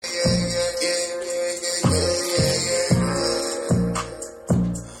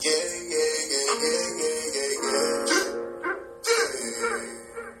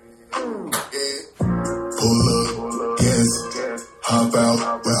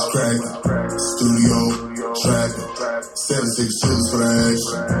it's crackin'. Studio, trappin'. 762s for the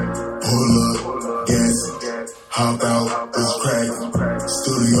action. Pull up, gassin'. Hop out, it's crackin'.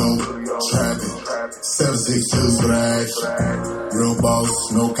 Studio, trappin'. 762s for the action. Real boss,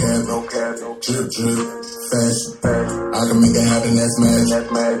 no cap, drip, fashion. I can make it happen, that's magic.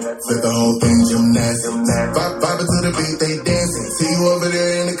 Flip the whole thing, gymnastics. Vibe to the beat, they dancing. See you over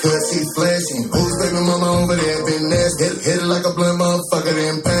there in the cut, she flashing. Who's baby mama over there, been nasty. Hit it like a blunt motherfucker,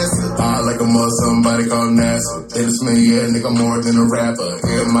 then pass it. I like a mother, somebody called NASA. They just me, yeah, nigga, more than a rapper.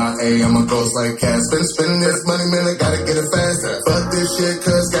 MIA, I'm a ghost like Casper. Spending this money, man, I gotta get it faster. Fuck this shit,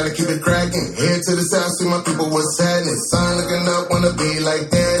 cuz gotta keep it cracking. Head to the south, see my people with sadness. Son looking up, wanna be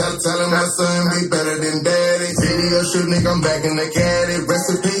like that. I'm telling my son, be better than daddy. Video shoot, nigga, I'm back in the caddy.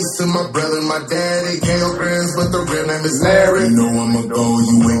 Rest in peace to my brother and my daddy. KO Grams, but the real name is Larry. You know I'ma go,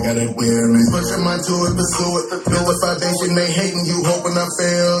 you ain't gotta dare me. Pushing my to it, pursue it. Build a foundation, they hating you, hoping I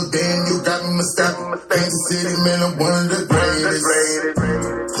fail. Then you got me mistaken. Kansas City, man, I'm one of the greatest.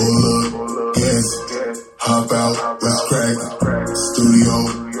 Pull up, yes, hop out, let's crack it. Studio,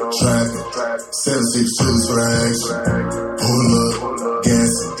 trapping. 762s for the action. Pull up,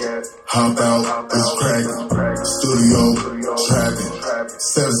 gas it. Hop out, let's crack it. Studio, trapping.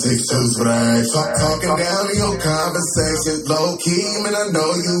 762s for the action. Talking down in your conversation, low key, man, I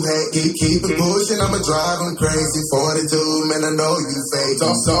know you hate. Keep it pushing, I'ma drive them crazy. 42, man, I know you fake.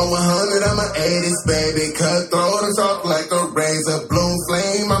 So 100, I'm an 80s baby. Cutthroat and talk like a razor. Blue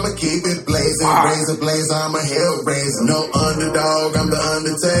flame, I'ma keep it blazing. Razor blaze, I'm a hellraiser. No underdog, I'm the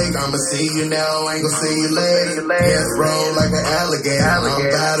undertaker. I'ma see you now, ain't gon' see you later. Yes, roll like an alligator. I'm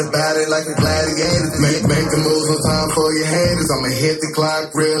about it like a gladiator. Make the moves on time for your haters. I'ma hit the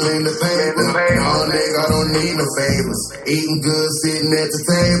clock, real in the paper. No, nigga, I don't need no favors. Eating good, sitting at the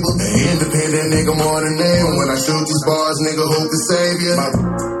table. An independent nigga more than ever. When I shoot these bars, nigga, who can save you?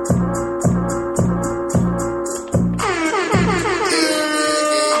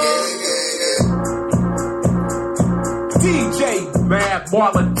 DJ Mad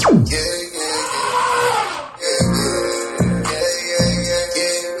Marlon.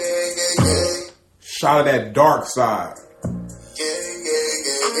 Shot of that dark side.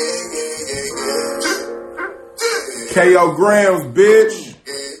 KO Grams, bitch.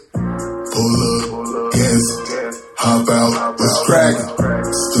 Pull up, yes, hop out, let's crack it.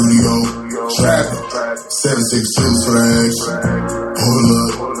 Studio, trapping. 762s for the action. Pull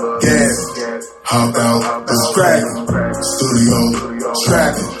up, yes, hop out, let's crack it. Studio,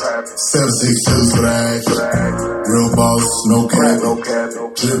 trapping. 762s for the action. Real boss, no cap,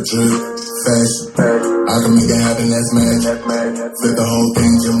 drip, fashion. I can make it happen, that's magic. Flip the whole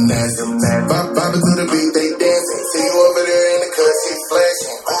thing, gymnastics. Vibe to the beat, they dancing. See you over there in the cut, she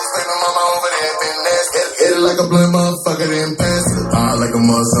flashing. Who's baby mama over there, been nasty. Hit it like a blunt motherfucker, then pass it. I like a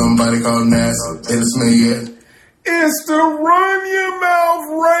mother, somebody called NASA. They just me, yeah. It's the Run Your Mouth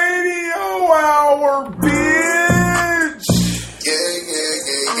Radio Hour, bitch.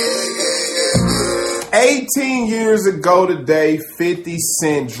 18 years ago today, 50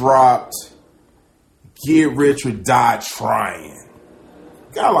 Cent dropped Get Rich or Die Trying.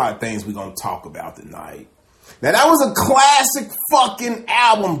 Got a lot of things we're going to talk about tonight. Now, that was a classic fucking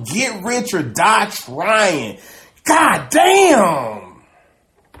album, Get Rich or Die Trying. God damn.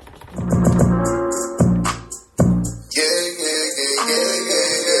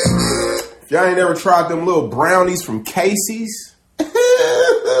 If y'all ain't ever tried them little brownies from Casey's,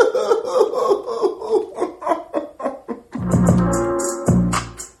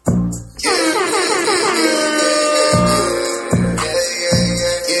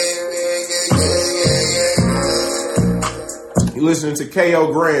 you listening to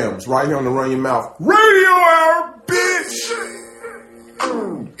KO Grams right here on the Run Your Mouth Radio Hour, bitch.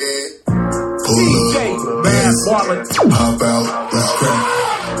 DJ Mad Marlon. Hop out, let's crack it.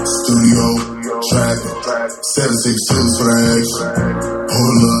 Studio, trapping. 762s for the action.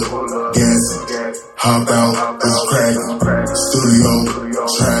 Pull up, gas it. Hop out, let's crack it. Studio,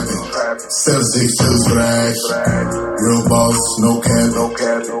 trapping. 762s for the action. Real boss, no cap,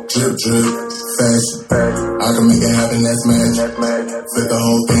 drip, fashion. I can make it happen, that's magic. Flip the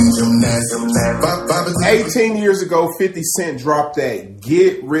whole thing, gymnastics. 18 years ago, 50 Cent dropped that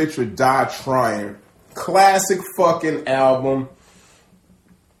Get Rich or Die Trying. Classic fucking album.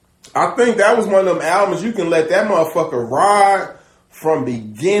 I think that was one of them albums you can let that motherfucker ride from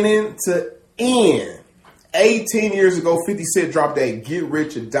beginning to end. 18 years ago, 50 Cent dropped that Get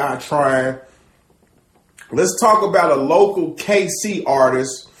Rich or Die Trying. Let's talk about a local KC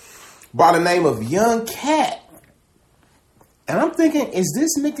artist by the name of Young Cat. And I'm thinking, is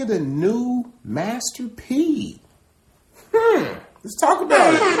this nigga the new Master P? Let's talk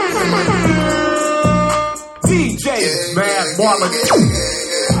about it. DJ Mad Marlon.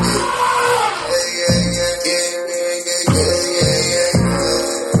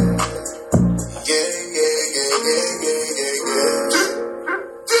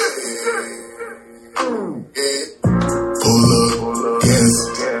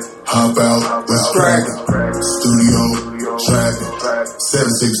 Hop out, let's crack it. Studio, trapping.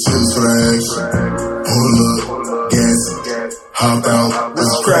 762s for the action. Pull up, gas it. Hop out,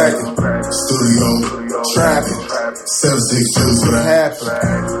 let's crack it. Studio, trapping. 762s for the action.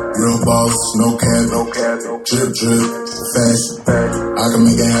 Real boss, no cap, drip, fashion. I can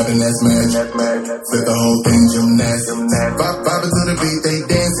make it happen, that's magic. Flip the whole thing, gymnastics. Bop it to the beat, they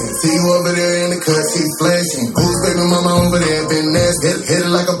dancing. See you over there in the cut, she flashing. Who's baby mama over there, been nasty. Hit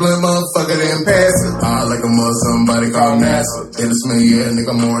it like a blunt motherfucker, then pass it. I like a mother, somebody called NASA. Then it's me, yeah,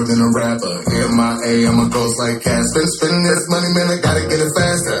 nigga, more than a rapper. Hit my A, I'm a ghost like cash. Spending this money, man, I gotta get it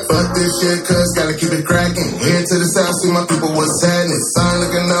faster. Fuck this shit, cuz gotta keep it cracking. Head to the south, see my people, what's happening. Son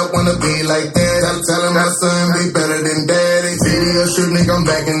looking up, wanna be like that. I'm telling my son, be better than daddy. Video shoot, nigga, I'm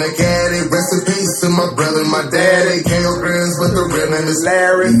back in the caddy. Rest in peace to my brother, my daddy. KO Grams, but the real name is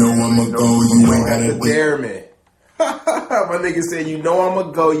Larry. You know I'ma go, you ain't gotta dare me. My nigga said, you know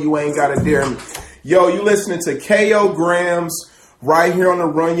I'ma go, you ain't gotta dare me. Yo, you listening to KO Grams right here on the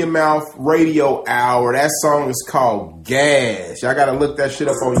Run Your Mouth Radio Hour. That song is called Gas. Y'all gotta look that shit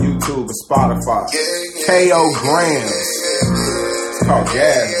up on YouTube or Spotify. KO Grams. It's called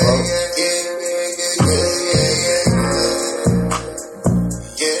Gas, bro.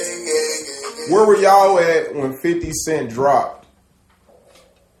 Where were y'all at when 50 Cent dropped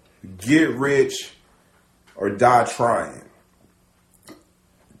Get Rich or Die Trying?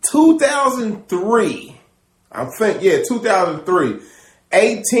 2003. I think, 2003.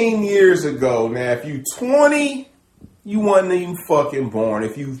 18 years ago. Now, if you 20, you wasn't even fucking born.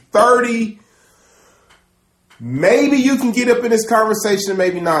 If you 30, maybe you can get up in this conversation,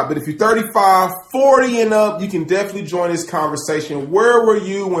 maybe not. But if you're 35, 40 and up, you can definitely join this conversation. Where were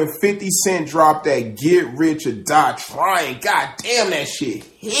you when 50 Cent dropped that Get Rich or Die Trying? God damn, that shit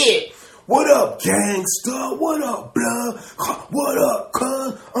hit. What up, gangster? What up, blood? What up,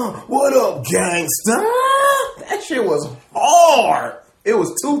 cuz? What up, gangster? That shit was hard. It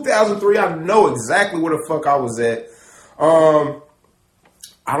was 2003. I know exactly where the fuck I was at. I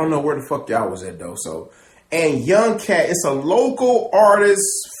don't know where the fuck y'all was at, though. So, and Young Cat, it's a local artist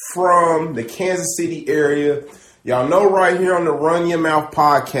from the Kansas City area. Y'all know right here on the Run Your Mouth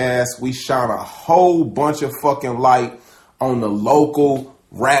podcast, we shine a whole bunch of fucking light on the local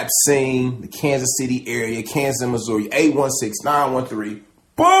rap scene, the Kansas City area, Kansas, Missouri, 816-913.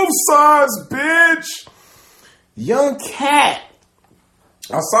 Both sides, bitch. Young Cat.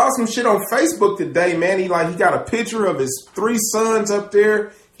 I saw some shit on Facebook today, man. He got a picture of his 3 sons up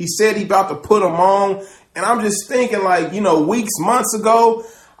there. He said he about to put them on. And I'm just thinking, weeks, months ago,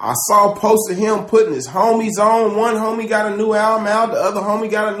 I saw a post of him putting his homies on. One homie got a new album out. The other homie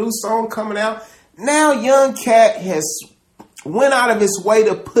got a new song coming out. Now Young Cat has went out of his way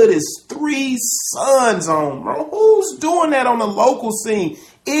to put his 3 sons on, bro. Who's doing that on the local scene?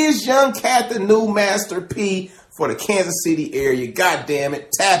 Is Young Cat the new Master P for the Kansas City area? God damn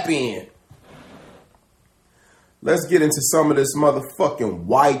it. Tap in. Let's get into some of this motherfucking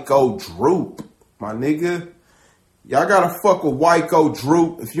White Droop, my nigga. Y'all gotta fuck with White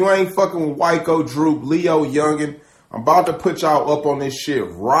Droop. If you ain't fucking with White Droop, Leo Youngin, I'm about to put y'all up on this shit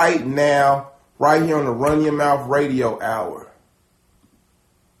right now, right here on the Run Your Mouth Radio Hour.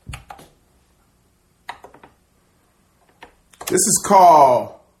 This is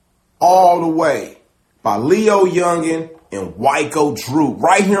called All the Way by Leo Youngin and White Droop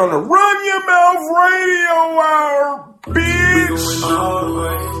right here on the Run Your Mouth Radio Hour, bitch.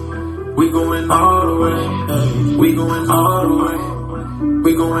 We going all the way. We going all the way.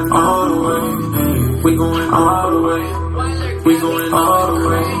 We going all the way. We going all the way. We going all the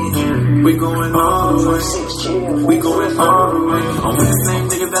way. We going all the way. We going all the way. I'm with the same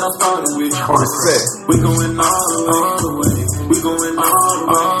nigga that I started with. On the set. We going all the way. We going all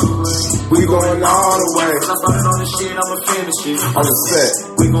the way. We going all the way. When I started on this shit, I'ma finish it. On the set.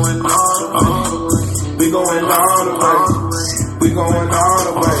 We going all the way. We going all the way. We going all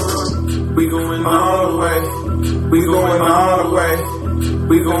the way. We going all the way. We going all the way.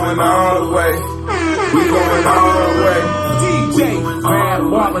 We going all the way. We going all the way. DJ Mad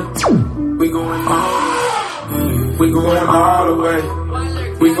Marlon. We going all the way. We going all the way.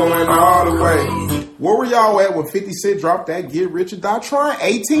 We going all the way. Where were y'all at when 50 Cent dropped that Get Rich or Die Trying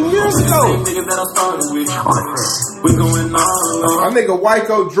 18 years ago? My nigga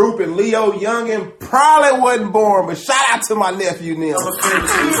Wyco Droop and Leo Youngin probably wasn't born, but shout out to my nephew Neil.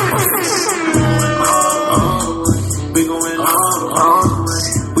 We going all the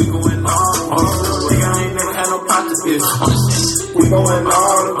way. We going all the way. I ain't never had no pockets, bitch. We going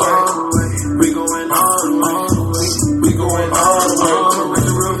all the way. We going all the way. We going all the way. Rich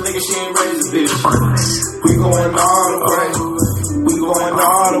the real nigga, she ain't raised a bitch. We going all the way. We going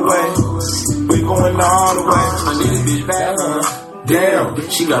all the way. We going all the way. I need this bitch bad, huh? Damn,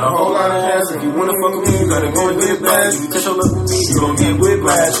 she got a whole lot of ass. If you wanna fuck with me, you gotta go and get it back. If you touch your love with me, you gon' get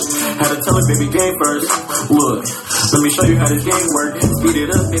whiplash. Had to tell her, baby, game first. Look, let me show you how this game work. Speed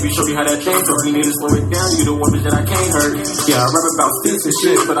it up, baby, show me how that change. So you need to slow it down. You the one bitch that I can't hurt. Yeah, I rap about sticks and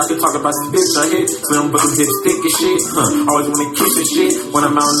shit, but I can talk about this bitch I hit. Slim but them hips thick and shit. Always wanna kiss and shit. When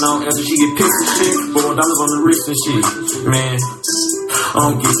I'm out now, after she get pissed and shit. $4 on the wrist and shit. Man, I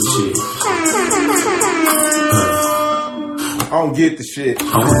don't get the shit. I don't get the shit.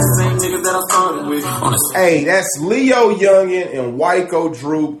 I'm the same nigga that I started with. Hey, that's Leo Youngin and Wyco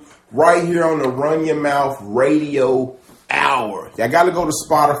Droop right here on the Run Your Mouth Radio Hour. Y'all gotta go to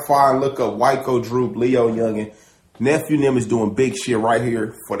Spotify and look up Wyco Droop, Leo Youngin. Nephew Nim is doing big shit right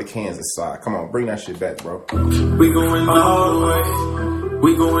here for the Kansas side. Come on, bring that shit back, bro. We going all the way.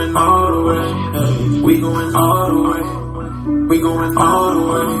 We going all the way. We going all the way. We going all the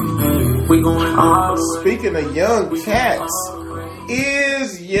way. We going all the way. Speaking of young cats,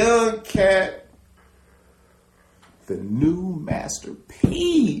 is Young Cat the new Master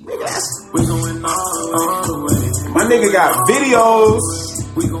P? Nigga, we going all the way. My nigga got videos.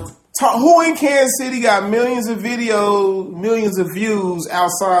 Who in Kansas City got millions of videos, millions of views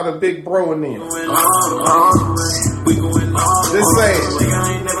outside of Big Bro and them? Just saying.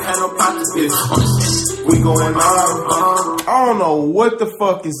 We going all. I don't know what the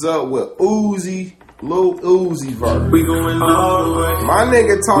fuck is up with Uzi. Lil Uzi Vert. We going all the way. My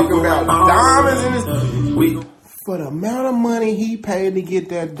nigga talking about diamonds in his. For the amount of money he paid to get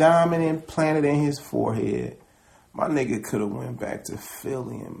that diamond implanted in his forehead, my nigga could have went back to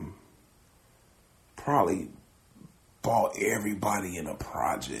Philly and probably bought everybody in the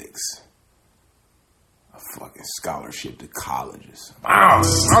projects a fucking scholarship to colleges. I'm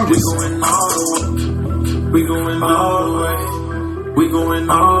just going all the way. We going all the way. We going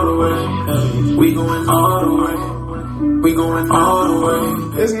all the way. We going all the way. We going all the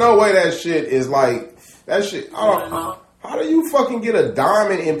way. There's no way that shit is like that shit. How do you fucking get a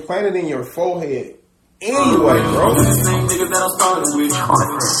diamond implanted in your forehead anyway, bro?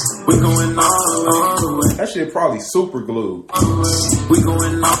 We going all the way. That shit probably super glued. We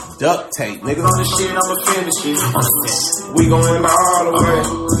going all duct tape, nigga. on the shit, I'ma finish it. We going all the way.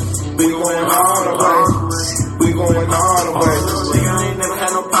 We going all the way. We going all the way. I ain't never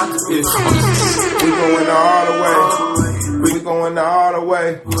had no pockets, bitch. We going all the way. We going all the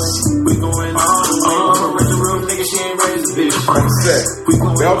way. We going all the way. I'm a real nigga, she ain't raised a bitch. I'm set. We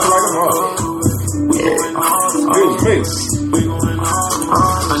going Belt like a mother. We going all the way. Excuse me. We going all the way.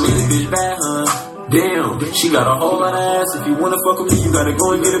 I need a bitch bad, huh? Damn, she got a whole lot of ass. If you wanna fuck with me, you gotta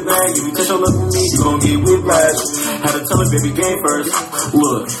go and get it back. If you touch your love with me, you gon' get whiplash. Had to tell her, baby, game first.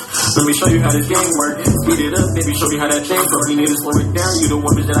 Look, let me show you how this game work. Speed it up, baby, show me how that change work. You need to slow it down, you the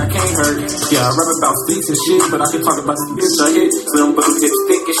one bitch that I can't hurt. Yeah, I rap about sticks and shit, but I can talk about this bitch I hit. Slim but them hips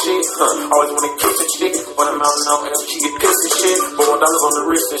thick and shit. Always wanna kiss and shit. When I'm out and out, and she get pissed and shit. $4 on the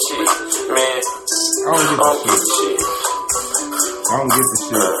wrist and shit. Man, I don't get the shit. I don't get the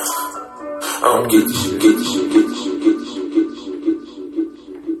shit. I don't get this shit, get this shit, get this shit, get this shit, get this shit, get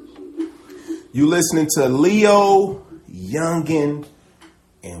this shit. You listening to Leo Youngin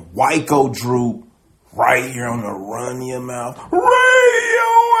and Wyco Droop right here on the Run Your Mouth Radio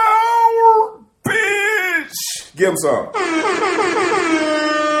Hour, bitch. Give him some.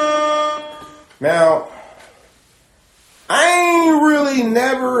 Now, I ain't really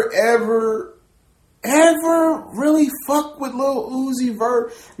never ever really fuck with Lil Uzi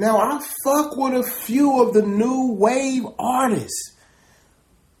Vert. Now, I fuck with a few of the new wave artists.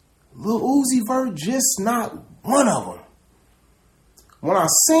 Lil Uzi Vert just not one of them. When I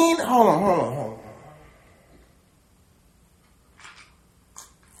seen, hold on.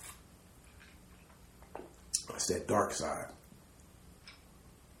 It's that dark side.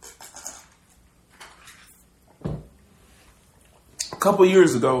 A couple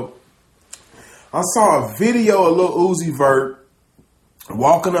years ago, I saw a video of Lil Uzi Vert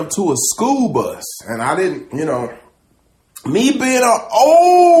walking up to a school bus. And I didn't, me being an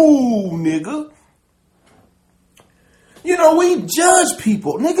old nigga, You know, we judge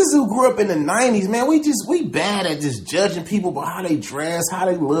people. Niggas who grew up in the 90s, man, we bad at just judging people by how they dress, how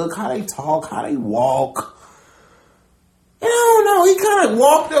they look, how they talk, how they walk. I don't know. He kind of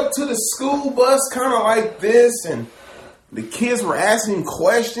walked up to the school bus kind of like this, and the kids were asking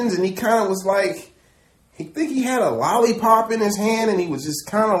questions, and he kind of was like, he think he had a lollipop in his hand, and he was just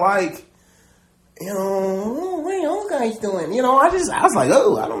kind of like, you know, what are those guys doing? You know, I was like,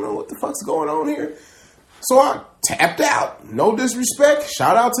 oh, I don't know what the fuck's going on here. So I tapped out. No disrespect.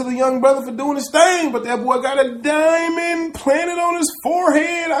 Shout out to the young brother for doing his thing, but that boy got a diamond planted on his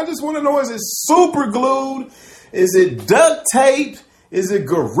forehead. I just want to know, is it super glued? Is it duct taped? Is it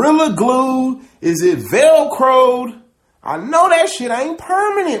Gorilla Glue? Is it Velcroed? I know that shit ain't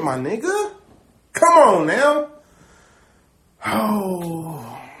permanent, my nigga. Come on now.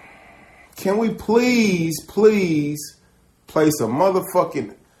 Oh. Can we please play some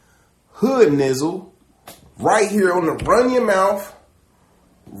motherfucking hood nizzle right here on the Run Your Mouth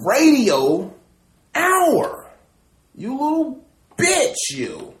radio hour? You little bitch,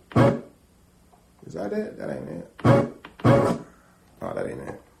 you. Is that it? That ain't it. Oh, that ain't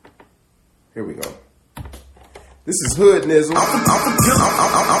it. Here we go. This is Hood Nizzle. I'm from Killer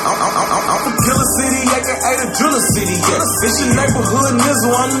City, aka the Driller City, yeah. It's your neighborhood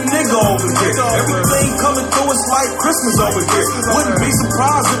nizzle, I'm the nigga over here. Everything coming through, it's like Christmas over here. Wouldn't be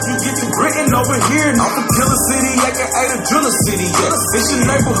surprised if you get the gritting over here. I'm from Killer City, aka the Driller City, yeah. It's your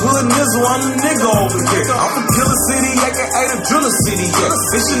neighborhood nizzle, I'm the nigga over here. I'm from Killer City, aka the Driller City, yeah.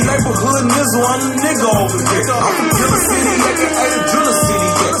 It's your neighborhood nizzle, I'm the nigga over here. I'm from Killer City, aka the Driller City,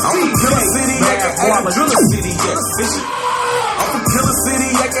 yeah. I'm from Killer City, aka the Driller City, yeah. I'm from Killer City,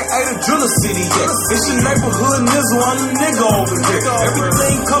 aka the Driller City, yeah. It's your neighborhood nizzle, I'm the nigga over here.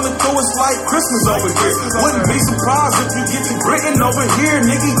 Everything coming through, it's like Christmas over here. Wouldn't be surprised if you get the gritting over here,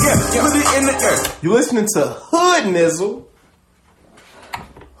 nigga, yeah. Put it in the air. You listening to Hood Nizzle.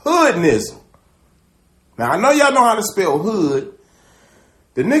 Hood Nizzle. Now, I know y'all know how to spell hood.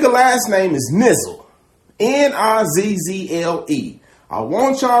 The nigga last name is Nizzle. Nizzle. I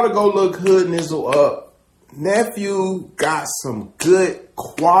want y'all to go look Hood Nizzle up. Nephew got some good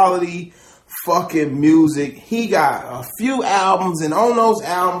quality fucking music. He got a few albums, and on those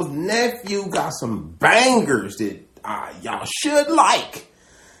albums, Nephew got some bangers that y'all should like.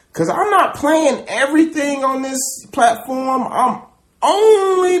 Cause I'm not playing everything on this platform. I'm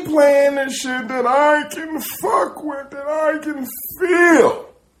only playing the shit that I can fuck with, that I can feel.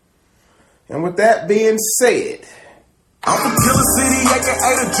 And with that being said, I'm from Killer City,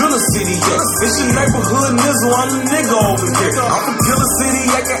 aka the Driller City, yeah. It's your neighborhood nizzle, I'm the nigga over here. I'm from Killer City,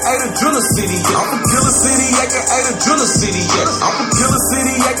 aka the Driller City, yeah. I'm from Killer City, aka the Driller City, yeah. I'm from Killer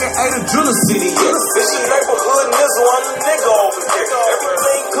City, aka the Driller City, yeah. It's your neighborhood nizzle, I'm the nigga over here.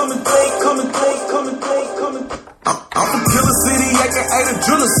 Everything coming. I'm from Killer City, aka the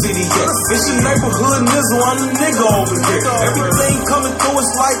Driller City, yeah. It's your neighborhood nizzle, I'm the nigga over here. Everything coming through,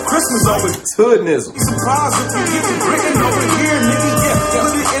 it's like Christmas over here. Hood Nizzle. Be surprised if you get the gritting over here, nigga, yeah.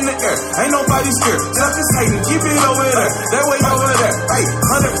 Put it in the air, ain't nobody scared. Stop just hating, keep it over there. That way over there. Hey,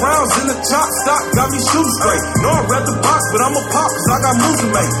 100 rounds in the chop stock, got me shooting straight. No, I read the box, but I'm a pop, cause I got moves to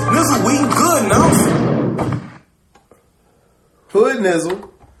make. Nizzle, we eating good now. Hood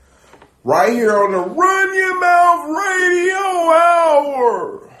Nizzle. Right here on the Run Your Mouth radio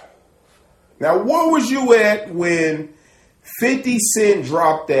hour. Now, what was you at when 50 Cent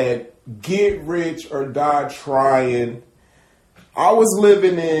dropped that Get Rich or Die Trying? I was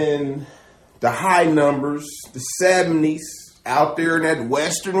living in the high numbers, the 70s, out there in that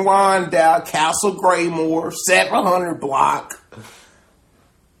Western Wyandotte, Castle Graymore, 700 block.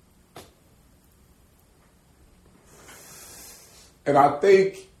 And I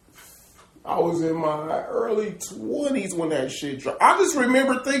think I was in my early 20s when that shit dropped. I just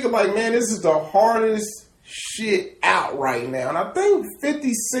remember thinking like, man, this is the hardest shit out right now. And I think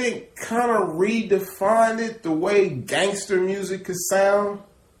 50 Cent kind of redefined it the way gangster music could sound.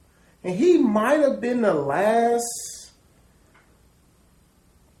 And he might have been the last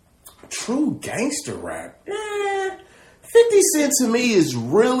true gangster rap. 50 Cent to me is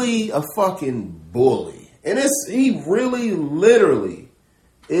really a fucking bully. And he really literally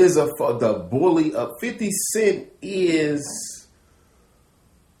is the bully of 50 Cent to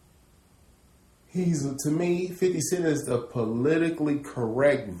me, 50 Cent is the politically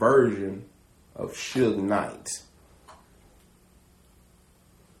correct version of Suge Knight.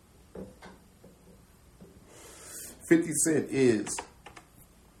 $50 Cent is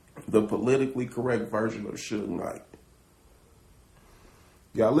the politically correct version of Suge Knight.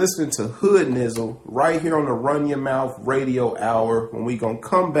 Y'all listening to Hood Nizzle right here on the Run Your Mouth Radio Hour. When we gonna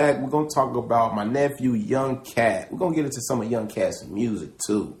come back, we're gonna talk about my nephew Young Cat. We're gonna get into some of Young Cat's music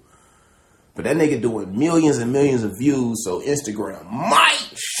too. But that nigga doing millions and millions of views, so Instagram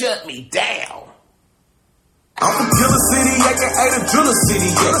might shut me down. I'm from Killer City, aka the Driller City,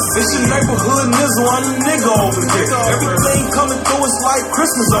 yeah. It's your neighborhood nizzle, I'm the nigga over here. Everything coming through is like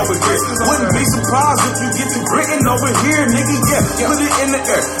Christmas over here. Wouldn't be surprised if you get the gritting over here, nigga, yeah. Put it in the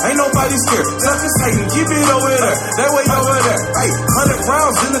air, ain't nobody scared. Suck is hating, keep it over there, that way over there. Hey, 100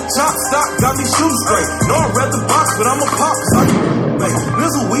 rounds in the chop stock, got me shooting straight. No, I'd rather box, but I'm a pop, cause I can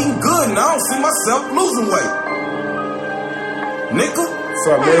nizzle, we eating good, and I don't see myself losing weight. Nickel? What's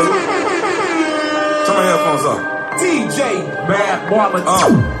up, nigga? Turn my headphones up. DJ Mad Marlon.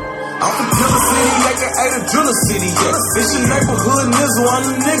 I'm from Killer City, aka the Driller City, yeah. It's your neighborhood nizzle, I'm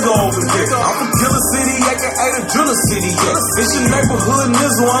the nigga over here. I'm from Killer City, aka the Driller City, yeah. It's your neighborhood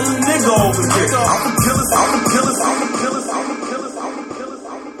nizzle, I'm the nigga over here. I'm from Killer, I'm from Killer, I'm from Killer, I'm from Killer, I'm from Killer,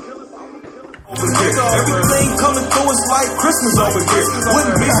 I'm from Killer, over here. Everything coming through is like Christmas over here.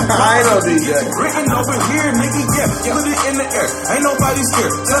 Wouldn't be surprised if you get the gritting over here, nigga, yeah. Put it in the air, ain't nobody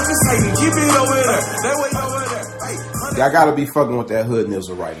scared. Suck is hating, keep it over there, that way over there. Y'all gotta be fucking with that Hood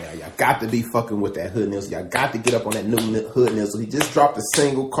Nizzle right now. Y'all got to be fucking with that Hood Nizzle. Y'all got to get up on that new Hood Nizzle. He just dropped a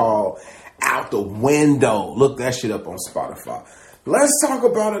single called Out the Window. Look that shit up on Spotify. Let's talk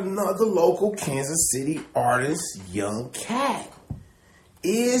about another local Kansas City artist, Young Cat.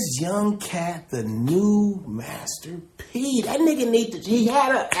 Is Young Cat the new Master P? That nigga he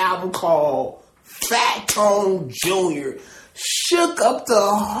had an album called Fat Tone Jr. Shook up the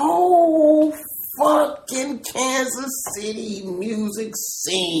whole fucking Kansas City music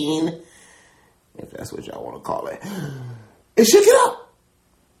scene, if that's what y'all want to call it. It shook it up.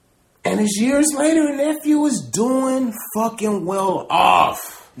 And it's years later, and nephew is doing fucking well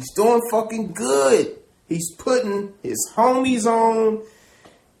off. He's doing fucking good. He's putting his homies on.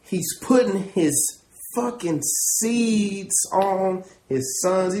 He's putting his fucking seeds on his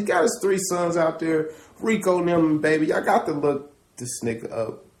sons. He got his 3 sons out there. Rico and them, baby. Y'all got to look this nigga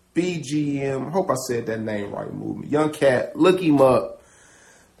up. BGM, hope I said that name right, movement. Young Cat, look him up.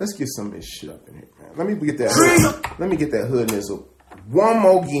 Let's get some of this shit up in here, man. Let me get that Hood Nizzle one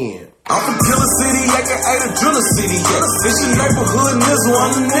more again. I'm from Killer City, aka the Driller City, yeah. It's your neighborhood nizzle,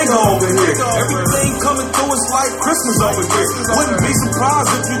 I'm the nigga over here. Everything coming through is like Christmas over here. Wouldn't be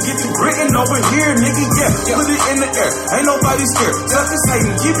surprised if you get the gritting over here, nigga, yeah. Put it in the air, ain't nobody scared. Suck is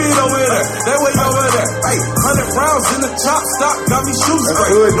hating, keep it over there, that way over there. Hey, 100 rounds in the chop stock, got me shooting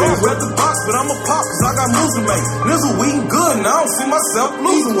straight. No, I'm at the box, but I'm a pop, cause I got moves to make. Nizzle, we eating good, and I don't see myself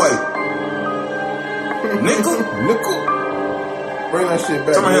losing weight. Nickel? Bring that shit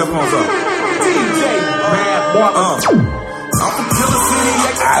back. Turn my headphones up. DJ Mad Marlon. I'm from Killer City,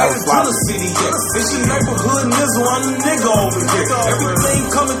 aka the Driller City, yeah. It's your neighborhood nizzle, I'm the nigga over here. Everything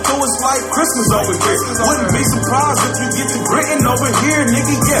coming through is like Christmas over here. Wouldn't be surprised if you get the gritting over here,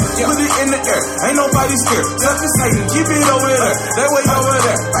 nigga, yeah. Put it in the air, ain't nobody scared. Suck is hating, keep it over there, that way over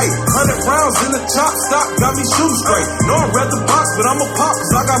there. Hey, 100 rounds in the chop stock, got me shooting straight. No, I'd rather box, but I'm a pop,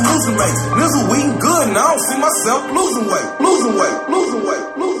 cause I got moves to make. Nizzle, we eating good, and I don't see myself losing weight.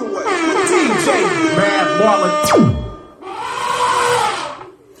 DJ Mad Marlon.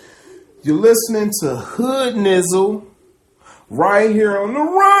 You're listening to Hood Nizzle right here on the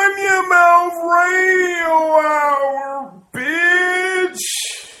Run Your Mouth Radio Hour, bitch.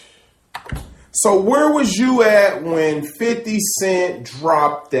 So where was you at when 50 Cent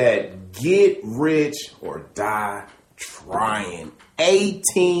dropped that Get Rich or Die Trying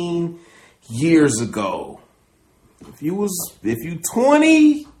 18 years ago? If you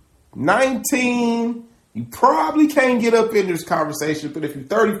 20, 19, you probably can't get up in this conversation, but if you're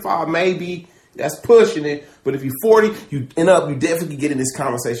 35, maybe that's pushing it. But if you're 40, you definitely get in this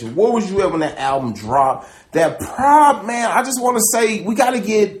conversation. Where was you at when that album dropped? That man, I just want to say we gotta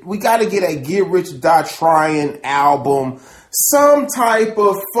get a Get Rich or Die Trying album. Some type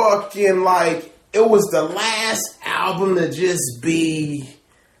of fucking it was the last album to just be.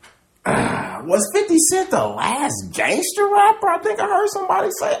 Was 50 Cent the last gangster rapper? I think I heard somebody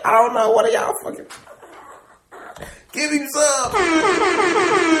say. I don't know. What are y'all fucking? Give him some.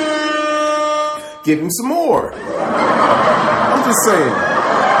 Give him some more. I'm just saying.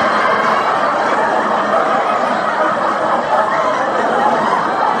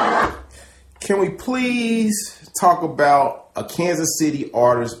 Can we please talk about a Kansas City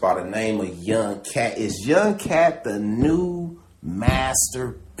artist by the name of Young Cat? Is Young Cat the new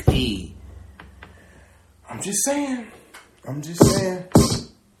Master P? I'm just saying.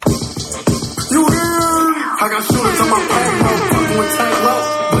 You hear? I got shooters on my back, no fucking with tank low.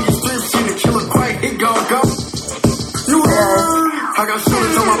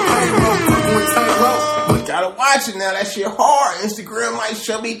 watching now. That shit hard. Instagram might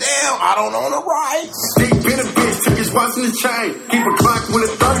shut me down. I don't own the rights. Deep in a bitch, took his watch in the chain. Keep a clock with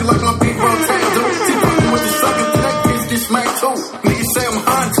a 30 like my big bro tan. See fucking with the sucker, till that bitch get smacked too. Niggas say I'm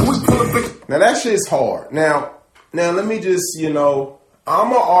hot till we pull up in. Now that shit's hard. Now let me just, I'm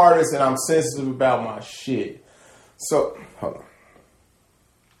an artist and I'm sensitive about my shit. So, hold on.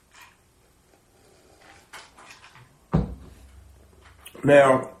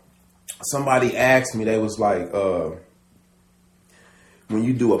 Now, somebody asked me, they was like, when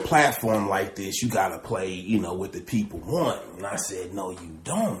you do a platform like this, you gotta play, what the people want. And I said, no, you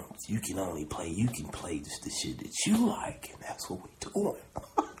don't. You can play just the shit that you like, and that's what we doing.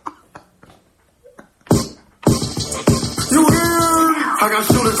 You heard? I got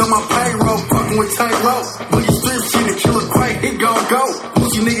shooters on my payroll, fucking with Tay-Row. Boogie strip shit and kill a quake, it gon' go.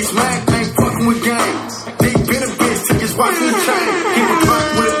 Pussy niggas mad, ain't fucking with game. Deep in a bitch, took his watch in the chain. Keep a clock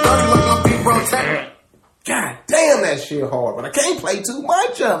with a 30 like my big bro tan. God damn, that shit hard, but I can't play too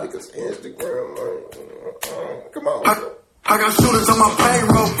much of it because Instagram. Come on. I got shooters on my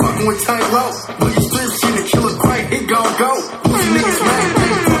payroll, fucking with Tay-Row. Boogie strip shit and kill a quake, it gon' go. Pussy niggas mad,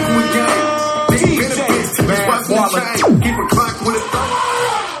 ain't fucking with game. Deep in a bitch, took his watch in the chain. Keep a clock with a 30.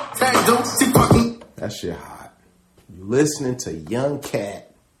 Tag dude, see fucking. That shit hot. You listening to Young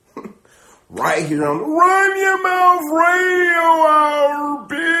Cat right here on the Run Your Mouth Radio Hour,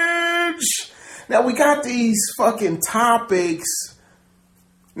 bitch. Now we got these fucking topics.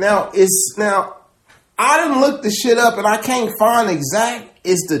 Now I done looked the shit up and I can't find exact.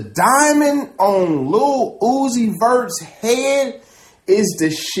 Is the diamond on Lil Uzi Vert's head? Is the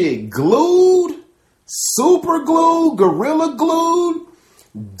shit glued? Super glued? Gorilla glued?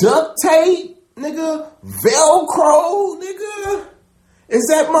 Duct tape? Nigga? Velcro? Nigga? Is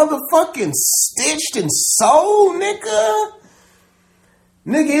that motherfucking stitched and sewed, nigga?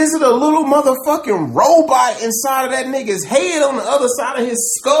 Nigga, is it a little motherfucking robot inside of that nigga's head on the other side of his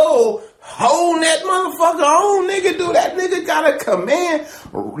skull holding that motherfucker on, nigga? Do that nigga got a command?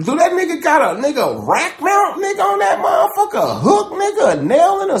 Do that nigga got a rack mount, nigga, on that motherfucker? A hook, nigga? A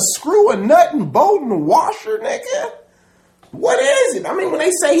nail and a screw, a nut and bolt and a washer, nigga? What is it? I mean, when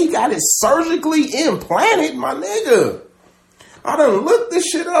they say he got it surgically implanted, my nigga, I done looked this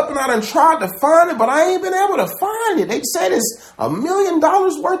shit up and I done tried to find it, but I ain't been able to find it. They said it's $1 million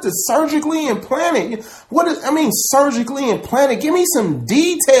worth of surgically implanted. Surgically implanted? Give me some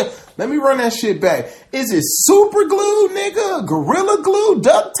detail. Let me run that shit back. Is it super glue, nigga? Gorilla glue?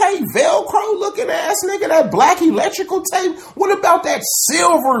 Duct tape? Velcro looking ass, nigga? That black electrical tape? What about that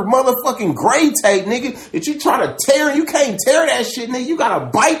silver motherfucking gray tape, nigga? That you try to tear, you can't tear that shit, nigga. You gotta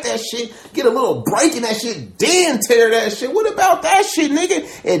bite that shit, get a little break in that shit, then tear that shit. What about that shit,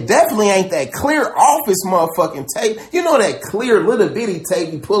 nigga? It definitely ain't that clear office motherfucking tape. You know that clear little bitty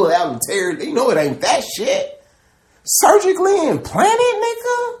tape, you pull it out and tear it. You know it ain't that shit. Surgically implanted,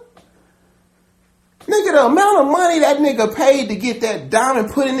 nigga? Nigga, the amount of money that nigga paid to get that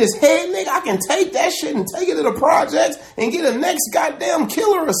diamond put in his head, nigga, I can take that shit and take it to the projects and get a next goddamn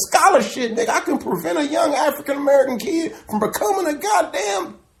killer a scholarship, nigga. I can prevent a young African-American kid from becoming a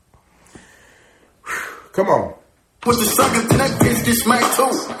goddamn... Come on. With the sucker, then that bitch get smacked too.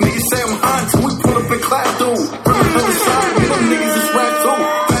 Niggas say I'm hot till we pull up in class, dude. From the other side, them niggas is rap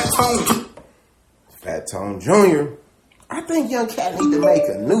too. Fat Tone Jr. I think Young Cat need to make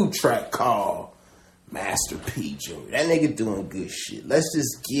a new track called Master P Jr. That nigga doing good shit. Let's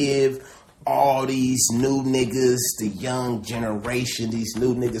just give all these new niggas, the young generation, these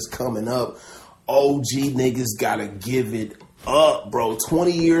new niggas coming up, OG niggas gotta give it up, bro.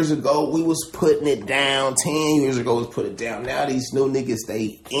 20 years ago, we was putting it down. 10 years ago, we was putting it down. Now these new niggas,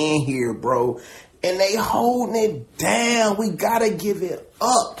 they in here, bro. And they holding it down. We gotta give it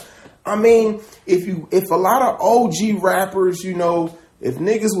up. I mean, if a lot of OG rappers, if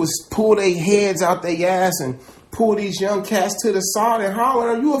niggas was pull their heads out their ass and pull these young cats to the side and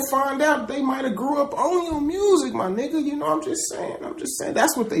holler, you will find out they might have grew up on your music, my nigga. I'm just saying.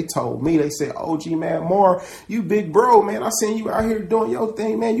 That's what they told me. They said, OG, man, Mar, you big bro, man. I seen you out here doing your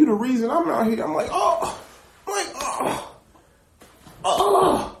thing, man. You the reason I'm out here. I'm like,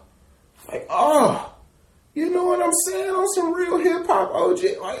 you know what I'm saying? On some real hip hop, OG,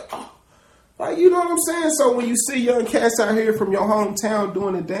 like, you know what I'm saying? So when you see young cats out here from your hometown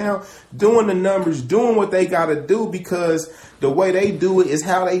doing it down, doing the numbers, doing what they got to do, because the way they do it is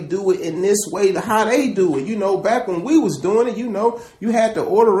how they do it in this way, how they do it. Back when we was doing it, you had to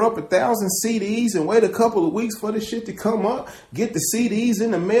order up 1,000 CDs and wait a couple of weeks for the shit to come up, get the CDs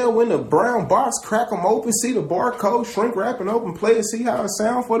in the mail in the brown box, crack them open, see the barcode, shrink wrap and open, play it, see how it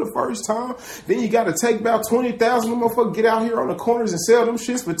sound for the first time. Then you got to take about 20,000 motherfuckers, get out here on the corners and sell them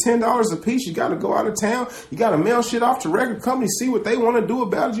shits for $10 a piece. You got to go out of town. You got to mail shit off to record companies, see what they want to do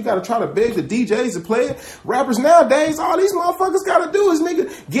about it. You got to try to beg the DJs to play it. Rappers nowadays, all these motherfuckers got to do is,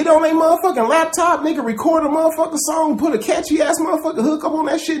 nigga, get on their motherfucking laptop, nigga, record a motherfucking song, put a catchy ass motherfucking hook up on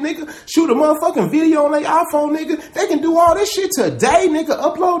that shit, nigga, shoot a motherfucking video on their iPhone, nigga. They can do all this shit today, nigga.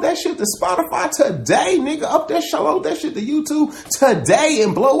 Upload that shit to Spotify today, nigga. Upload that shit to YouTube today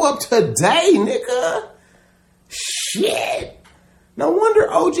and blow up today, nigga. Shit. No wonder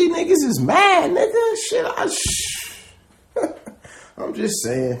OG niggas is mad, nigga. Shit, I'm just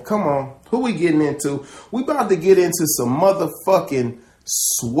saying. Come on. Who we getting into? We about to get into some motherfucking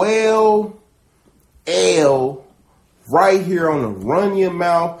swell L right here on the Run Your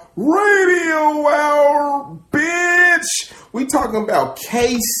Mouth Radio Hour, bitch. We talking about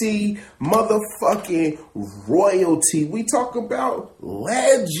KC motherfucking royalty. We talking about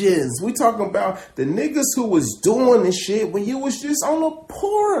legends. We talking about the niggas who was doing this shit when you was just on the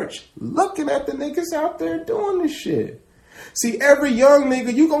porch looking at the niggas out there doing this shit. See, every young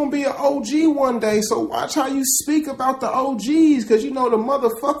nigga, you gonna be an OG one day, so watch how you speak about the OGs, because you know the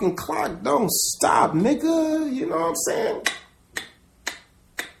motherfucking clock don't stop, nigga. You know what I'm saying?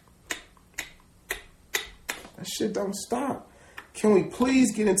 That shit don't stop. Can we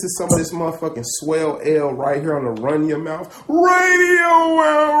please get into some of this motherfucking swell L right here on the Run Your Mouth Radio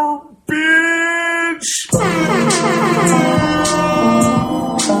Hour, bitch?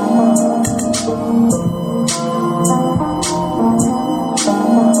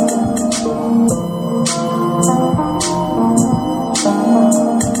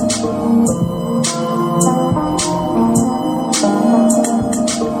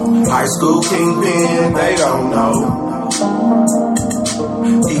 High school kingpin, they don't know.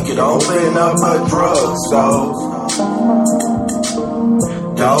 He could open up a drugstore.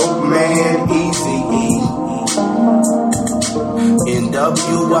 Dope man, Easy-E.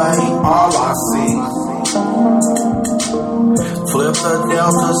 NWA, all I see. Flip the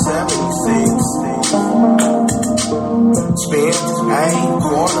Delta 76. Spent a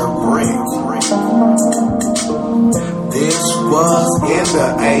quarter brick. This was in the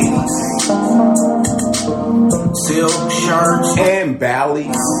 80s. Silk shirts and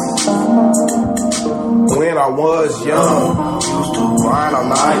ballies. When I was young, used to grind all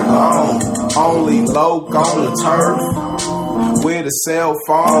night long. Only loc on the turf with a cell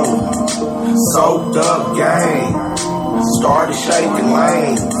phone. Soaked up game, started shaking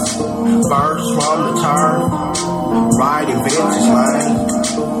lanes. First from the turf, riding vintage lane.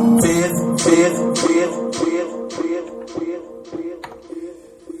 Fifth.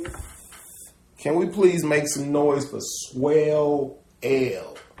 Can we please make some noise for Swell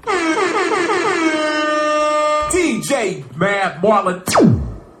L? DJ Mad Marlon.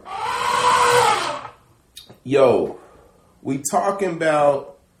 Yo, we talking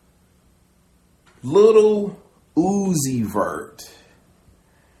about Little Uzi Vert.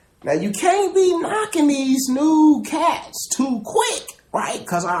 Now, you can't be knocking these new cats too quick, right?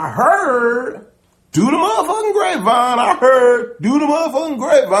 Because I heard, do the motherfucking grapevine,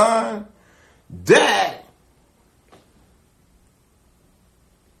 that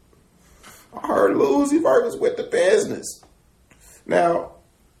I heard Lil Uzi Vert was with the business. Now,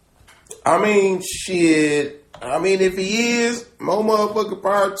 I mean, shit. I mean, if he is, more motherfucking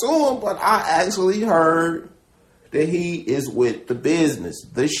power to him. But I actually heard that he is with the business.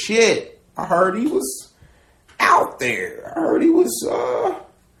 The shit. I heard he was out there. I heard he was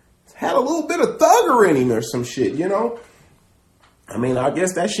had a little bit of thugger in him or some shit, you know. I mean, I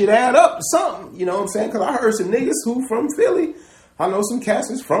guess that shit add up to something, you know what I'm saying? Because I heard some niggas who from Philly. I know some cats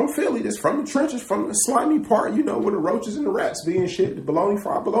that's from Philly, that's from the trenches, from the slimy part, you know, where the roaches and the rats be and shit. The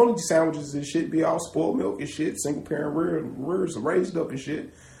fried bologna sandwiches and shit be all spoiled milk and shit, single parent rears raised up and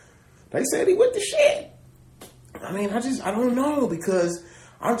shit. They said he with the shit. I mean, I don't know, because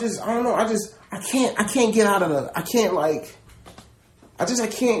I can't get out of the, I can't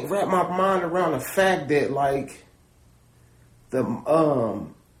wrap my mind around the fact that, like,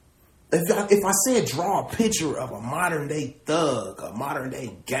 if I said draw a picture of a modern day thug, a modern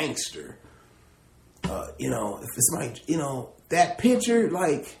day gangster, you know, if it's like, you know, that picture,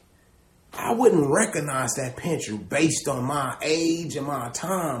 like, I wouldn't recognize that picture based on my age and my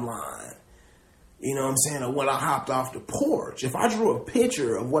timeline. You know what I'm saying? Or when I hopped off the porch. If I drew a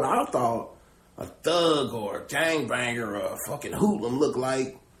picture of what I thought a thug or a gangbanger or a fucking hoodlum looked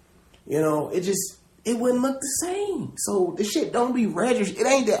like, you know, it wouldn't look the same. So the shit don't be registered. It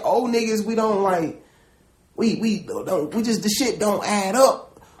ain't that old niggas we don't like. The shit don't add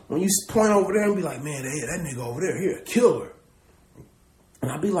up. When you point over there and be like, man, that nigga over there, he a killer.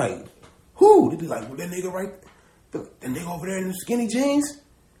 And I'd be like, who? They'd be like, well, that nigga right, the nigga over there in the skinny jeans.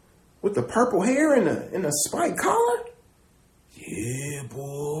 With the purple hair and the spike collar? Yeah,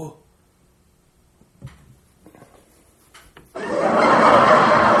 boy.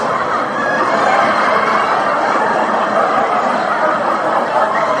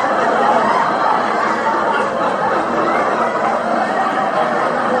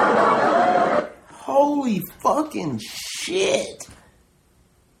 Holy fucking shit.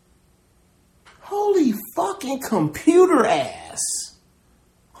 Holy fucking computer ass.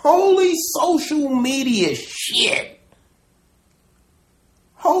 Holy social media shit.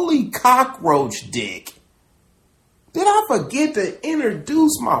 Holy cockroach dick. Did I forget to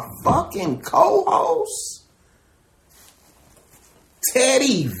introduce my fucking co-host?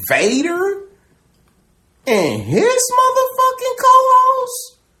 Teddy Vader? And his motherfucking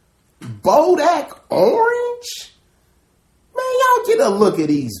co-host? Bodak Orange? Man, y'all get a look at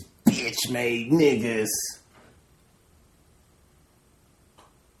these bitch-made niggas.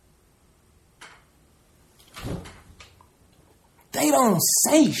 They don't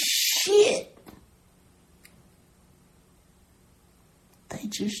say shit. They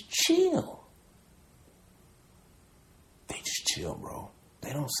just chill. They just chill, bro.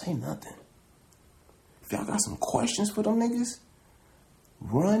 They don't say nothing. If y'all got some questions for them niggas,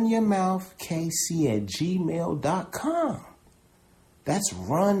 runyourmouthkc@gmail.com. That's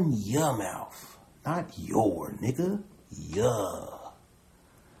run your mouth, not your, nigga. Yeah.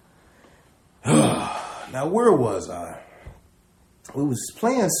 Now, where was I? We was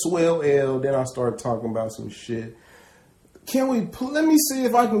playing Swell L, then I started talking about some shit. Let me see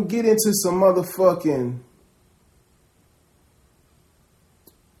if I can get into some motherfucking...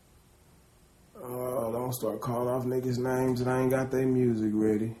 don't start calling off niggas' names and I ain't got their music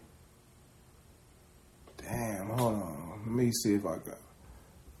ready. Damn, hold on. Let me see if I got...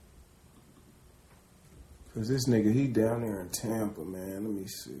 Cause this nigga, he down there in Tampa, man. Let me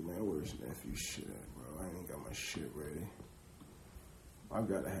see, man. Where's nephew shit at, bro? I ain't got my shit ready. I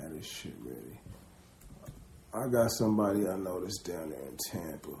gotta have this shit ready. I got somebody I know that's down there in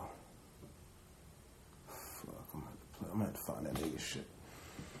Tampa. Fuck, I'm gonna have to find that nigga shit.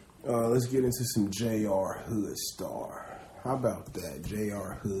 Let's get into some J.R. Hood Star. How about that?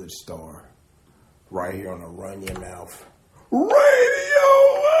 J.R. Hood Star. Right here on the Run Your Mouth Radio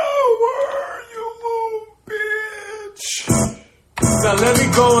Hour, you little bitch. Now let me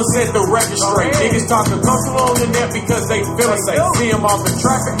go and set the record straight. Niggas talking comfortable on the net because they feeling safe. See them off in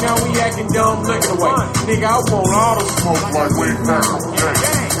traffic, now we acting dumb, looking away. Nigga, I want all the smoke like we now.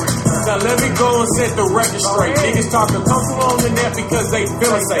 Now let me go and set the record straight. Niggas talking comfortable on the net because they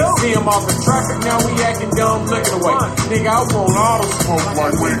feeling safe. See them off in traffic, now we acting dumb, looking away. Nigga, I want all the smoke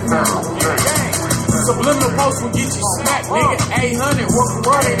like we now. Subliminal post will get you smacked, nigga. 800, work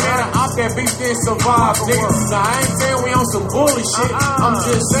right, man. Out that beat, then survive, nigga. Now, I ain't saying we on some bully shit. I'm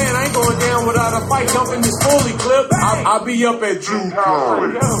just saying I ain't going down without a fight. Jumping this fully clip. I'll be up at Drew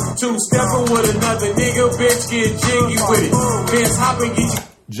Curry. Two-stepping with another nigga, bitch, get jiggy with it. Vince hopping, get you.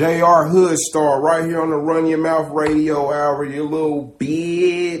 J.R. Hood Star right here on the Run Your Mouth Radio Hour, you little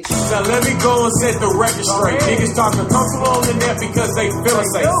bitch. Now let me go and set the record straight. Niggas talking comfortable on the net because they feeling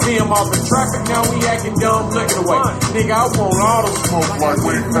safe. See them off in traffic, now we acting dumb, looking away. Nigga, I want all the smoke like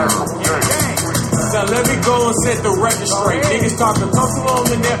we now. Now let me go and set the record straight. Niggas talking comfortable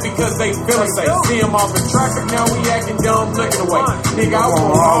on the net because they feeling safe. See them off in traffic, now we acting dumb, looking away. Nigga, I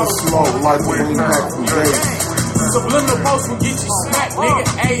want all the smoke like we now. Subliminal post will get you smacked, nigga.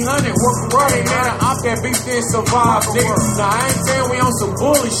 800, work right, man. Out that beat, then survive, nigga. Now, I ain't saying we on some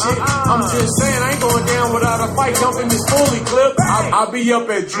bully shit. I'm just saying I ain't going down without a fight. Jumping this fully clip. I'll be up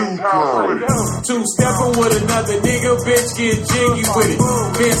at Drew Curry. Two-stepping with another nigga, bitch, get jiggy with it.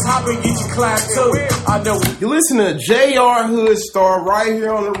 Vince hopping, get you clapped too. I know. You listen to J.R. Hood Star right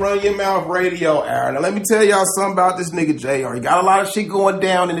here on the Run Your Mouth Radio Hour. Now, let me tell y'all something about this nigga J.R. He got a lot of shit going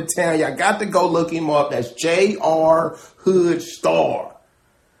down in the town. Y'all got to go look him up. That's J.R. Hood Star.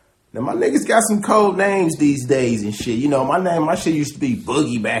 Now my niggas got some code names these days and shit. You know, my shit used to be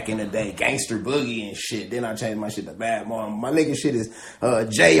Boogie back in the day, Gangster Boogie and shit. Then I changed my shit to Bad Mom. My nigga shit is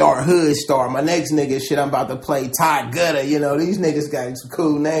J.R. Hood Star. My next nigga shit, I'm about to play Ty Gutter. You know, these niggas got some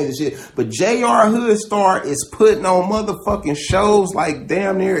cool names and shit. But J.R. Hood Star is putting on motherfucking shows like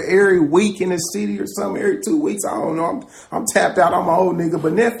damn near every week in the city or something, every 2 weeks. I don't know. I'm tapped out on my old nigga.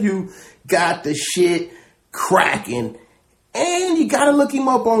 But nephew got the shit cracking. And you gotta look him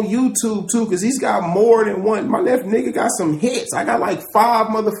up on YouTube too, cause he's got more than one. My nephew nigga got some hits. I got like 5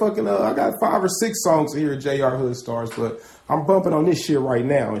 motherfucking I got 5 or 6 songs here at J.R. Hood Stars, but I'm bumping on this shit right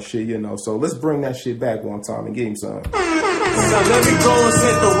now and shit, you know. So let's bring that shit back one time and get him some. Now let me go and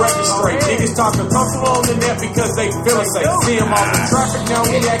set the record straight. Niggas talking comfortable on the net because they feeling safe. See him off in traffic, now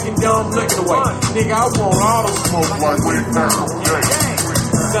he acting dumb, looking away. Nigga, I want all the smoke like we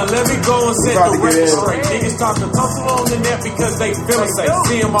Now let me go and set the record straight. Niggas talking comfortable on the net because they feeling safe.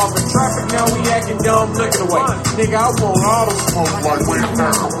 See him off in traffic, now he acting dumb, looking away. Nigga, I want all the smoke like we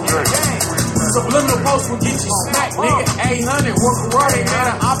Subliminal post will get you smacked, nigga. 800, work hard, ain't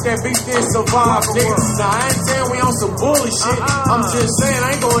matter off that bitch then survive, nigga. Now I ain't saying we on some bully shit. I'm just saying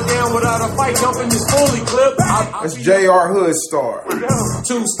I ain't going down without a fight. Jumping this fully clip. That's J.R. Hood Star.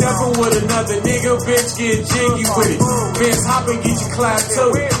 Two-stepping with another nigga, bitch, get jiggy with it. Vince hopping, get you clapped too.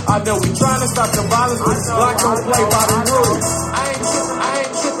 I know we trying to stop the violence, but this block don't play by the rules. I ain't tripping, I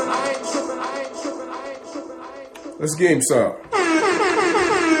ain't tripping, I ain't tripping, I ain't tripping, I ain't tripping, I ain't tripping. Let's get him some.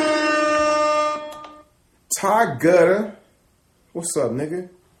 Ty Gutter. What's up, nigga?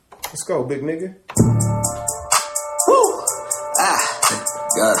 Let's go, big nigga. Woo!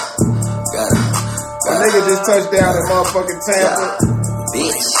 Got My nigga just touched down in motherfucking Tampa.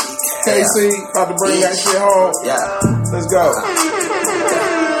 bitch. KC, about to bring that shit home. Yeah. Let's go.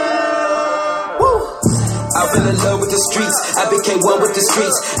 I fell in love with the streets, I became one with the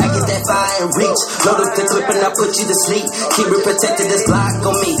streets. I get that fire and reach, load up the clip and I put you to sleep. Keep it protected, this block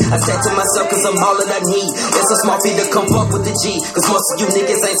on me. I said to myself, cause I'm all that I need. It's a small fee to come fuck with the G, cause most of you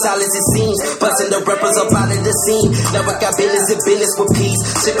niggas ain't solid as it seems. Busting the rappers up out of the scene. Never got business and business with peace.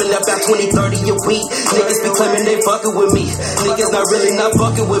 Sipping up about 20, 30 a week. Niggas be claiming they fucking with me. Niggas not really not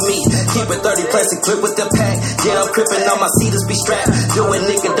fucking with me. Keep it 30 plastic clip with the pack. Yeah, I'm crippin' on my cedars be strapped. Doing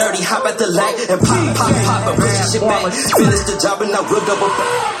nigga dirty, hop at the light and pop. Push your shit back, finish the job and I will double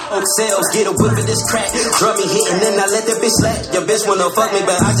back. Oak sales, get a whip of this crack. Drum me hitting, then I let that bitch slap. Your bitch wanna fuck me,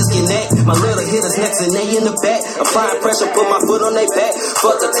 but I just get neck. My little hitters next and they in the back. Applying pressure, put my foot on their back.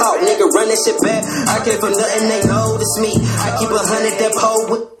 Fuck the talk, nigga, run that shit back. I came from nothing, they notice me. I keep 100 that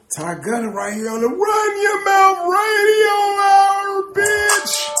pole with. Ty Gutter right here on the Run Your Mouth Radio Hour,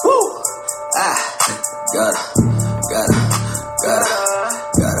 bitch. Woo!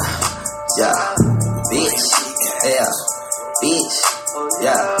 Yeah. Bitch, yeah, bitch,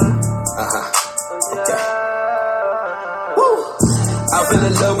 yeah, okay. Woo! I fell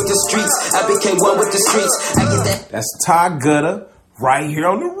in love with the streets, I became one with the streets. I get that. That's Ty Gutter right here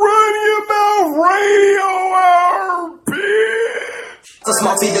on the Run Your Mouth Radio Hour, bitch. A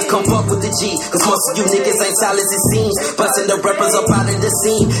small fee to come fuck with the G, cause most of you niggas ain't solid as it seems. Busting the rappers up out of the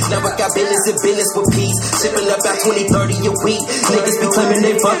scene. Never got business and business with peace. Sipping up about 20, 30 a week. Niggas be claiming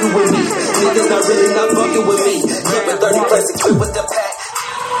they fucking with me. Niggas not really not fucking with me. Clipping 30 plastic clip with the pack.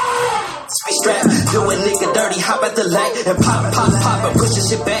 Be strapped, do a nigga dirty, hop at the light and pop, and push your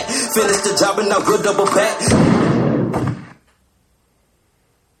shit back. Finish the job and I will double back.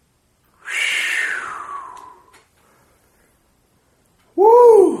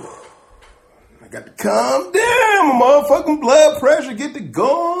 Woo! I got to calm down. My motherfucking blood pressure get to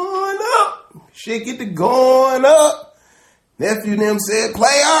going up. Shit get to going up. Nephew them said,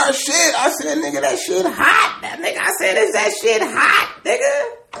 play our shit. I said, nigga, that shit hot. That nigga, I said, is that shit hot,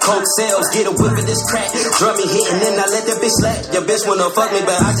 nigga? Coke sales, get a whip of this crack. Drum me hitting, then I let that bitch slap. Your bitch wanna fuck me,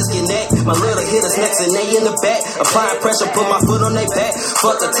 but I just get neck. My little hitters next and they in the back. Applying pressure, put my foot on their back.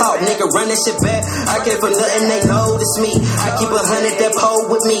 Fuck the talk, nigga, run that shit back. I came from nothing, they notice me. I keep 100 that pole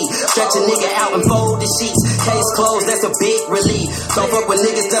with me. Stretch a nigga out and fold the sheets. Case closed, that's a big relief. Don't fuck with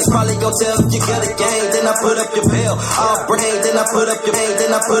niggas, that's probably gon' tell if you got a game. Then I put up your bail. All brain, then I put up your pain.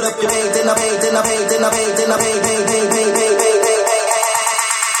 Then I put up your pain. Then I pain, then I pain, then I pain, then I pain.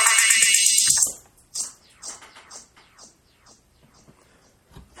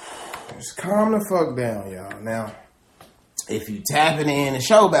 Just calm the fuck down, y'all. Now, if you tapping in, the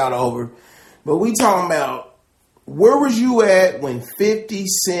show about over. But we talking about, where was you at when 50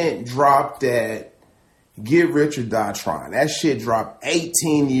 Cent dropped that Get Rich or Die Trying? That shit dropped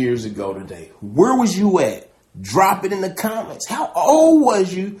 18 years ago today. Where was you at? Drop it in the comments. How old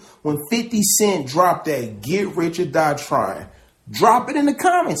was you when 50 Cent dropped that Get Rich or Die Trying? Drop it in the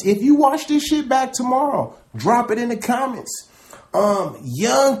comments. If you watch this shit back tomorrow, drop it in the comments.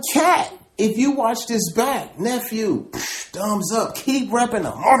 Young Cat, if you watch this back, nephew, thumbs up. Keep repping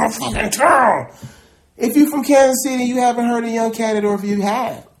the motherfucking town. If you from Kansas City and you haven't heard of Young Cat, or if you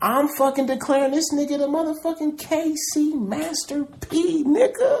have, I'm fucking declaring this nigga the motherfucking KC Master P,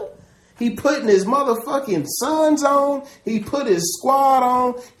 nigga. He putting his motherfucking sons on. He put his squad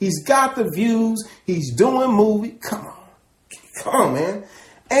on. He's got the views. He's doing movie. Come on, man.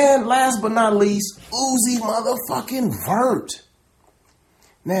 And last but not least, Uzi motherfucking Vert.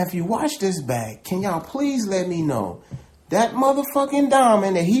 Now, if you watch this back, can y'all please let me know, that motherfucking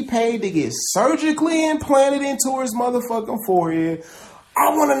diamond that he paid to get surgically implanted into his motherfucking forehead. I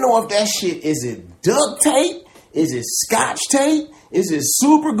want to know if that shit, is it duct tape? Is it scotch tape? Is it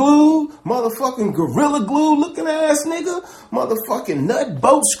super glue? Motherfucking gorilla glue looking ass nigga? Motherfucking nut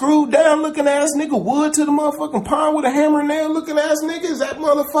bolt screwed down looking ass nigga? Wood to the motherfucking pond with a hammer and nail looking ass nigga? Is that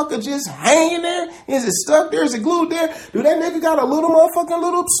motherfucker just hanging there? Is it stuck there? Is it glued there? Do that nigga got a little motherfucking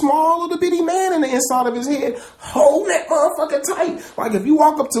little small little bitty man in the inside of his head holding that motherfucker tight? Like if you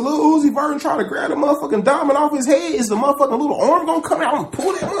walk up to Lil Uzi Vert and try to grab the motherfucking diamond off his head, is the motherfucking little arm gonna come out and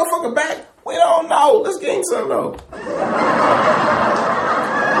pull that motherfucker back? We don't know. Let's game some though.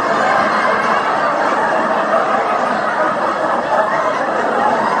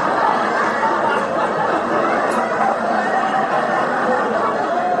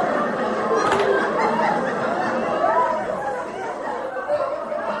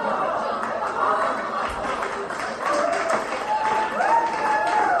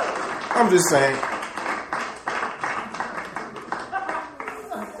 I'm just saying.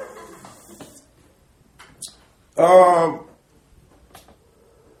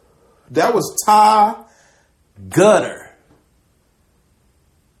 That was Ty Gutter.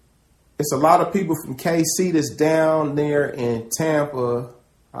 It's a lot of people from KC that's down there in Tampa.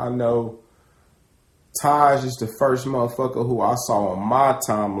 I know Ty is just the first motherfucker who I saw on my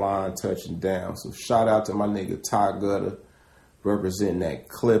timeline touching down. So shout out to my nigga Ty Gutter representing that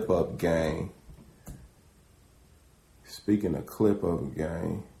clip up gang. Speaking of clip up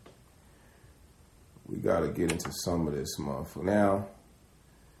gang, we gotta get into some of this motherfucker. Now,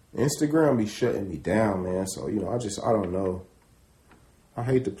 Instagram be shutting me down, man. So, you know, I don't know. I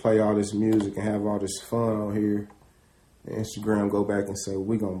hate to play all this music and have all this fun on here. And Instagram go back and say,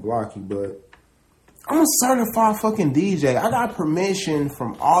 we gonna block you, but I'm a certified fucking DJ. I got permission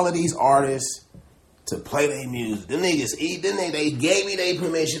from all of these artists to play their music. The niggas they gave me their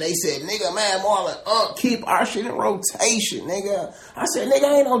permission. They said, nigga, man, Marlon, keep our shit in rotation, nigga. I said, nigga,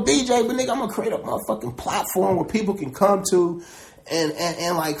 I ain't no DJ, but nigga, I'm gonna create a motherfucking platform where people can come to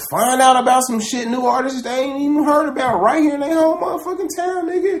and like find out about some shit, new artists they ain't even heard about right here in their whole motherfucking town,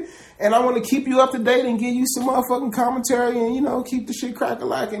 nigga. And I want to keep you up to date and give you some motherfucking commentary and, you know, keep the shit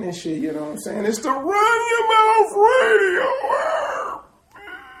crack-a-lacking and shit, you know what I'm saying? It's the Run Your Mouth Radio.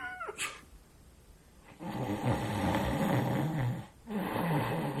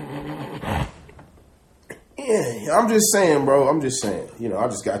 Yeah, I'm just saying, bro. I'm just saying. You know, I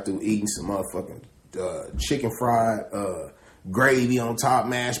just got through eating some motherfucking chicken fried gravy on top,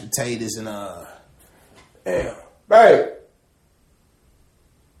 mashed potatoes, and damn, babe.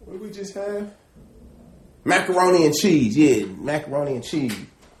 What did we just have? Macaroni and cheese. Yeah, macaroni and cheese.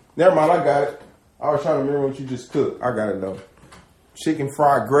 Never mind, I got it. I was trying to remember what you just cooked. I got it though. Chicken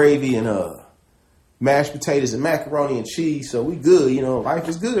fried gravy and mashed potatoes and macaroni and cheese. So we good, you know. Life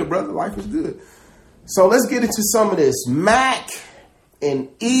is good, brother. Life is good. So let's get into some of this Mac and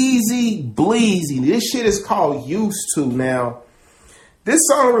Easy Bleezy. This shit is called Used To. Now, this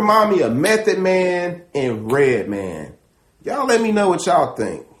song remind me of Method Man and Redman. Y'all let me know what y'all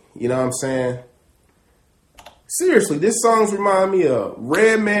think. You know what I'm saying? Seriously, this songs remind me of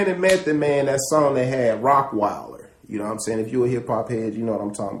Redman and Method Man, that song they had, Rockwilder. You know what I'm saying? If you a hip-hop head, you know what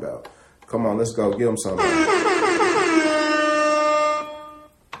I'm talking about. Come on, let's go. Give them something.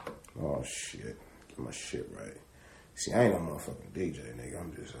 Oh, shit. Get my shit right. See, I ain't no motherfucking DJ, nigga.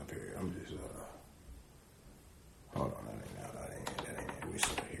 I'm just up here. Hold on. That ain't it. We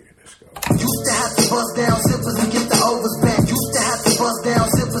still here. Let's go. Used to have to bust down zippers and get the overs back. Used to have to bust down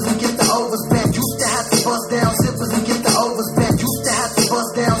zippers and get the overs back. Used to have to bust down zippers and get the overs back. Used to have to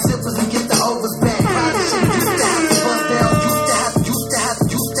bust down zippers and get the overs back. Used to have to bust down.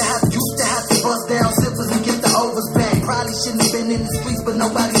 Used to have to bust down zippers and get the overs back. Probably shouldn't have been in the streets, but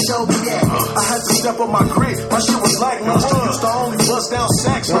nobody showed me that. I had to step on my grit. My shit was like monster. Used to only bust down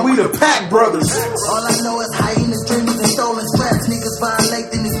sacks. And we the Pack Brothers. All I know is hyenas, dreamers, and stolen straps. Niggas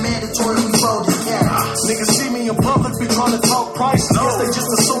violate, then it's mandatory. We fold the cap. Niggas see me in public, be trying to talk prices. Guess they just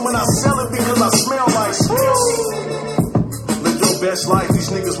assuming I sell it because I smell like Live your best life. These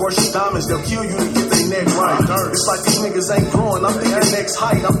niggas worship diamonds. They'll kill you to get their neck right. It's like these niggas ain't growing. I'm thinking next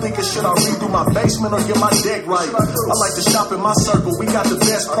height. I'm thinking, should I redo my basement or get my deck right? I like to shop in my circle. We got the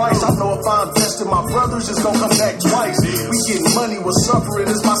best price. I know if I invest in my brothers, it's gonna come back twice. We getting money, what's suffering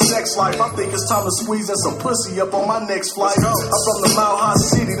is my sex life. I think it's time to squeeze in some pussy up on my next flight. I'm from the Mile High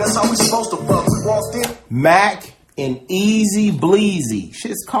City. That's how we supposed to fuck. We walked in. Mac and Easy Bleezy.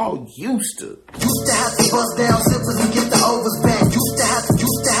 Shit's called Used To. Used to have to bust down zippers and get the overs back. Used to have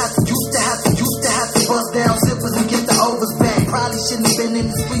to bust down zippers and get the overs back. Probably shouldn't have been in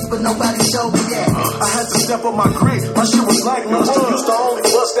the streets, but nobody showed me that. I had to step up my grit. My shit was lackluster. Used to only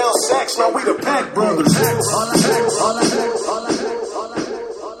bust down sacks. Now we the Pack Brothers.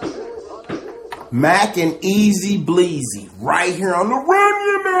 Mac and Easy Bleezy, right here on the Run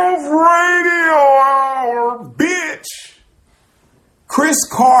Your Mouth Radio Hour, bitch. Chris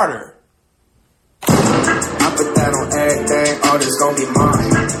Carter. I put that on everything, all this gon' be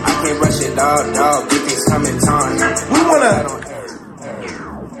mine. I can't rush it, dog, good things come in time. We wanna thank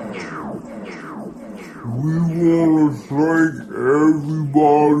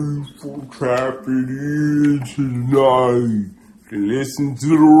everybody for tapping in tonight to listen to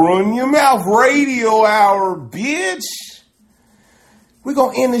the Run Your Mouth Radio Hour, bitch. We're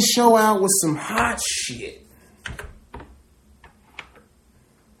gonna end the show out with some hot shit.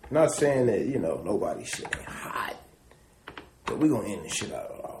 Not saying that, nobody's shit ain't hot. But we're going to end the shit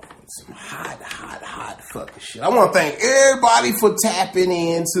out with some hot fucking shit. I want to thank everybody for tapping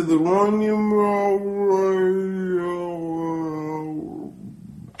into the Run Your Mouth Radio.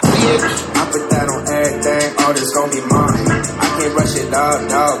 Bitch. I put that on everything, all this gon' be mine. I can't rush it,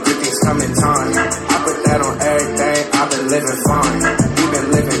 dog, good things come in time. I put that on everything, I've been living fine. We been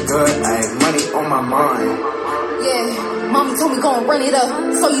living good, I have money on my mind. Yeah. Mommy told me go and run it up,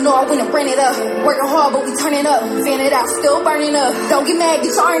 so you know I went and ran it up. Working hard, but we turning up. Fan it out, still burning up. Don't get mad,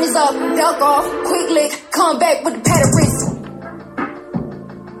 get your earnings up. Duck off, quick lick, come back with the pad of wrist.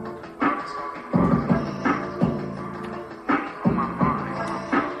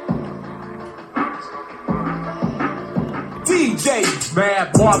 DJ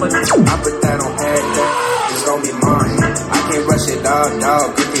Mad Marlon. I put that on everything, it's gon' be mine. I can't rush it, dog,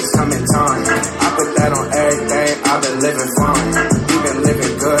 good things come in time. I put that on everything, I've been living fine. We been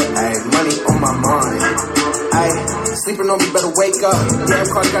living good, ayy, money on my mind. Ayy, sleeping on me, better wake up. Damn,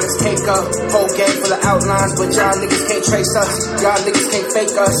 Carter got his cake up. Whole game full of outlines, but y'all niggas can't trace us. Y'all niggas can't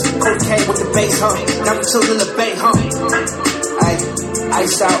fake us. Cocaine with the bass, huh? Now we chillin' in the bay, huh? Ayy,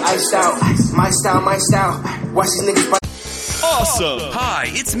 iced out. My style. Watch these niggas. Awesome! Hi,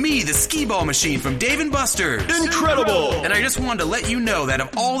 it's me, the Skee Ball Machine from Dave & Buster's. Incredible! And I just wanted to let you know that of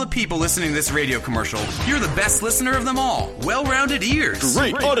all the people listening to this radio commercial, you're the best listener of them all. Well-rounded ears.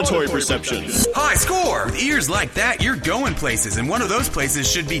 Great auditory perception. High score! With ears like that, you're going places, and one of those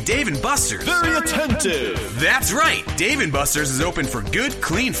places should be Dave & Buster's. Very attentive. That's right! Dave & Buster's is open for good,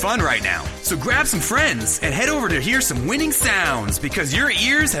 clean fun right now. So grab some friends and head over to hear some winning sounds, because your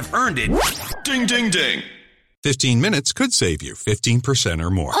ears have earned it. Ding, ding, ding. 15 minutes could save you 15%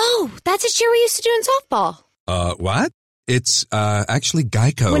 or more. Oh, that's a cheer we used to do in softball. What? It's, actually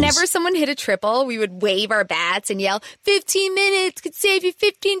Geico's. Whenever someone hit a triple, we would wave our bats and yell, 15 minutes could save you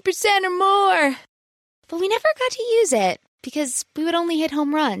 15% or more. But we never got to use it because we would only hit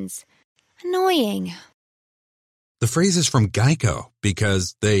home runs. Annoying. The phrase is from Geico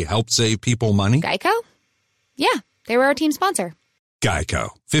because they help save people money. Geico? Yeah, they were our team sponsor. Geico.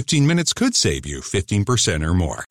 15 minutes could save you 15% or more.